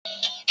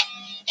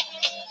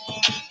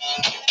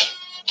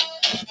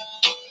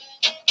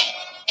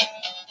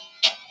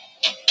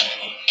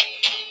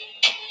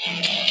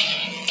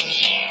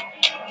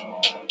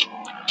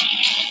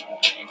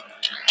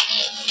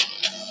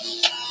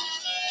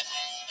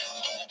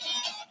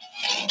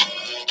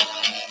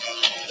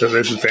So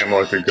this is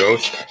Family Like a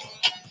Ghost.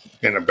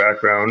 In the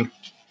background,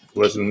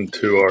 listen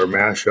to our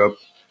mashup,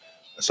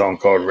 a song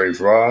called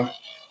Rave Raw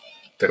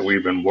that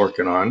we've been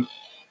working on.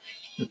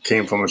 It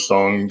came from a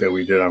song that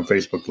we did on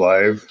Facebook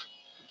Live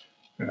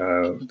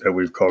that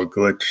we've called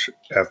Glitch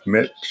F.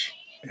 Mitch.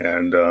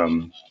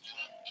 And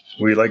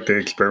we like to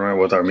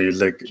experiment with our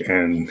music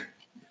and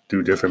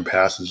do different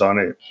passes on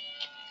it.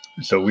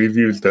 So we've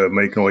used the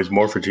Make Noise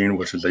Morphogene,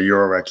 which is a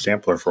Eurorack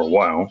sampler, for a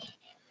while,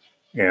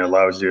 and it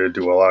allows you to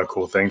do a lot of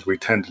cool things. We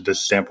tend to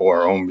just sample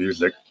our own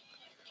music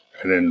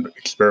and then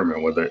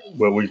experiment with it.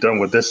 What we've done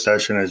with this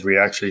session is we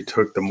actually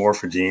took the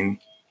Morphogene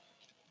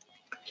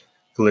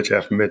Glitch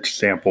F. Mitch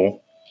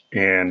sample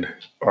and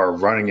are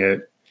running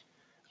it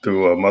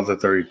through a Mother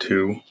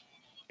 32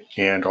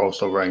 and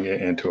also running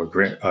it into a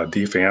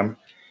DFAM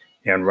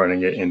and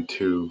running it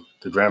into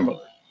the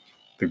grandmother.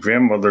 The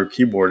grandmother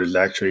keyboard is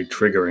actually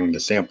triggering the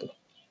sample.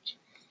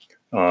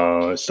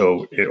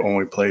 So it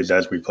only plays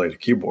as we play the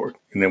keyboard.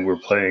 And then we're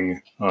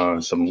playing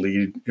some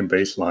lead and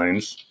bass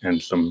lines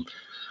and some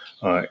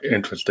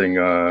interesting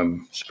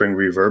spring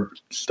reverb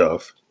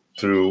stuff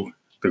through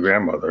the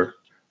grandmother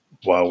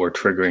while we're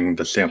triggering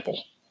the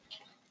sample.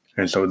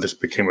 And so this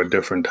became a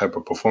different type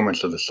of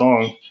performance of the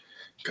song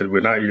because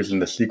we're not using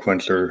the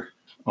sequencer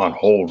on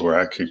hold. We're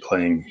actually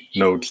playing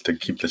notes to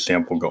keep the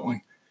sample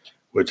going,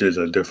 which is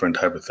a different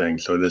type of thing.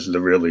 So this is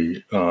a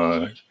really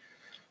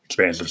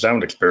expansive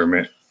sound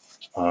experiment.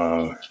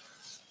 And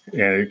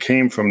it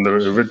came from the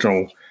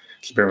original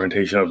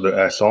experimentation of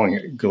the song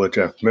Glitch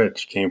F.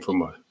 Mitch came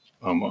from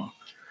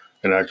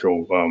an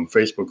actual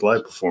Facebook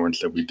Live performance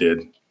that we did.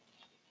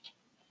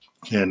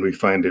 And we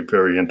find it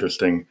very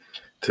interesting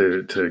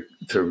to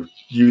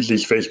use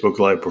these Facebook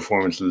Live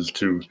performances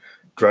to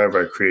drive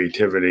our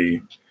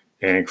creativity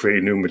and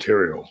create new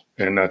material.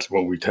 And that's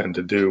what we tend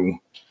to do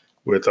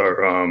with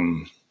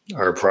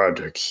our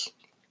projects.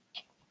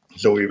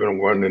 So we've been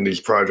running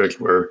these projects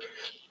where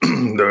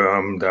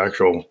the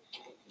actual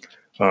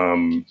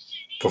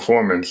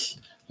performance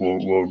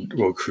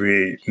will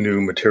create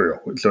new material.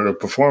 So the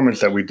performance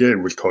that we did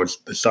was called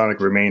The Sonic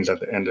Remains at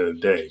the End of the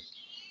Day.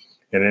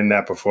 And in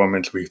that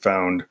performance, we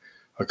found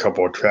a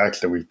couple of tracks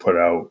that we put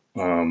out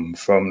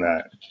from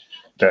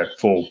that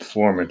full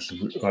performance.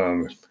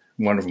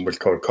 One of them was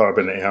called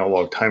Carbon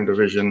Analog Time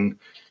Division,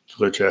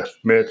 Glitch F.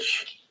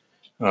 Mitch.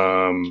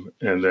 And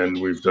then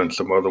we've done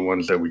some other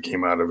ones that we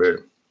came out of it.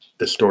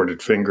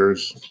 Distorted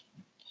Fingers,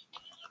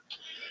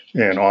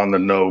 and On the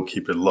No,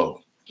 Keep It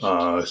Low.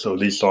 So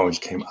these songs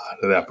came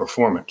out of that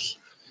performance.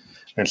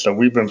 And so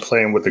we've been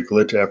playing with the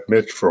Glitch F.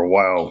 Mitch for a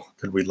while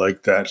because we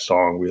liked that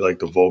song. We liked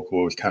the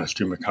vocal. It was kind of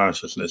stream of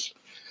consciousness.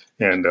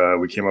 And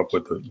we came up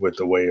with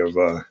the way of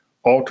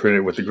altering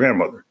it with the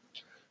grandmother.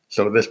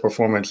 So this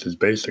performance is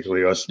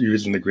basically us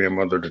using the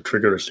grandmother to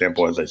trigger the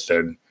sample, as I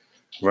said,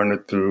 run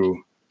it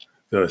through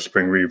the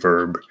spring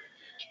reverb,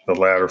 the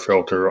ladder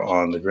filter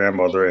on the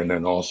grandmother, and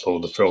then also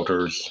the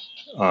filters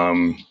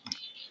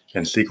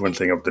and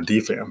sequencing of the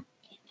DFAM.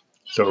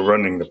 So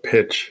running the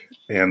pitch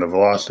and the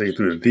velocity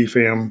through the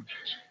DFAM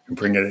and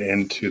bringing it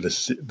into the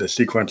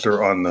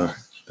sequencer on the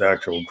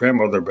actual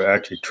grandmother, but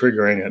actually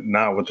triggering it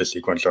not with the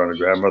sequencer on the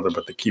grandmother,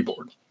 but the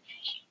keyboard,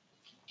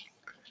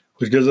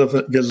 which gives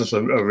us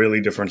a really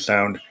different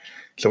sound.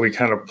 So we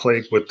kind of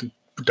played with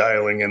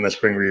dialing in the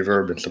spring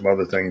reverb and some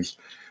other things,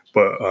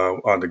 but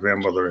on the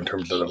grandmother in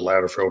terms of the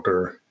ladder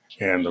filter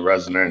and the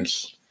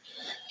resonance,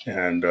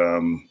 and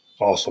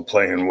also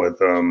playing with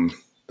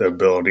the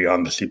ability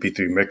on the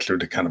CP3 mixer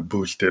to kind of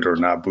boost it or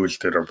not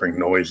boost it or bring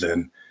noise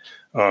in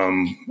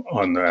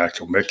on the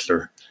actual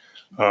mixer.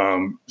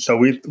 So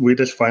we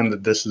just find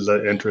that this is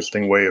an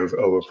interesting way of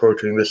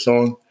approaching this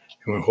song,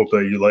 and we hope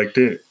that you liked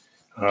it.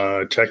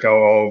 Check out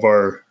all of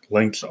our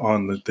links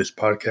on this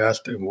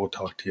podcast, and we'll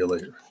talk to you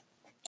later.